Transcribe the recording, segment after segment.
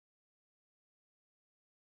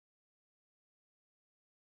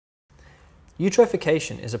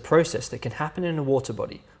Eutrophication is a process that can happen in a water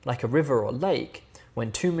body, like a river or lake,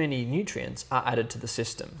 when too many nutrients are added to the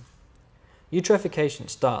system. Eutrophication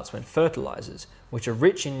starts when fertilizers, which are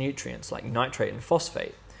rich in nutrients like nitrate and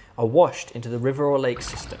phosphate, are washed into the river or lake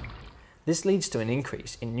system. This leads to an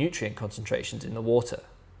increase in nutrient concentrations in the water.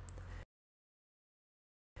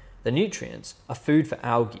 The nutrients are food for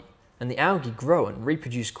algae, and the algae grow and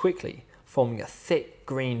reproduce quickly, forming a thick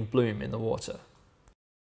green bloom in the water.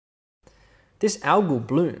 This algal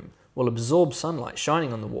bloom will absorb sunlight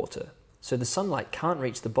shining on the water, so the sunlight can't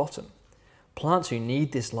reach the bottom. Plants who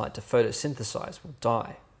need this light to photosynthesize will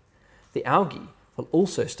die. The algae will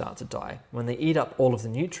also start to die when they eat up all of the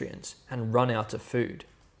nutrients and run out of food.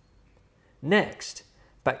 Next,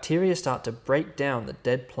 bacteria start to break down the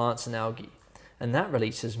dead plants and algae, and that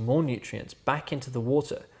releases more nutrients back into the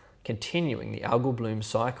water, continuing the algal bloom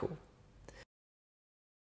cycle.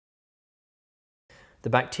 The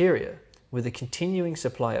bacteria, with a continuing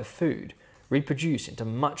supply of food, reproduce into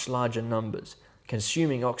much larger numbers,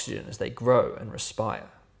 consuming oxygen as they grow and respire.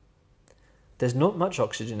 There's not much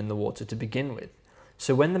oxygen in the water to begin with,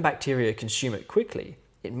 so when the bacteria consume it quickly,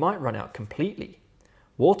 it might run out completely.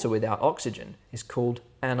 Water without oxygen is called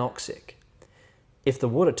anoxic. If the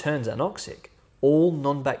water turns anoxic, all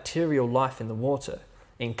non-bacterial life in the water,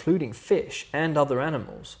 including fish and other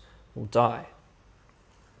animals, will die.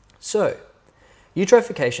 So,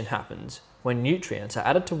 eutrophication happens when nutrients are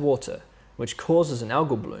added to water, which causes an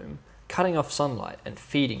algal bloom, cutting off sunlight and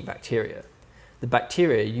feeding bacteria. The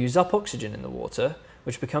bacteria use up oxygen in the water,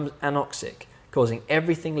 which becomes anoxic, causing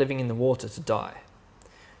everything living in the water to die.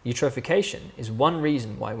 Eutrophication is one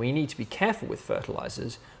reason why we need to be careful with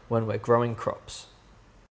fertilizers when we're growing crops.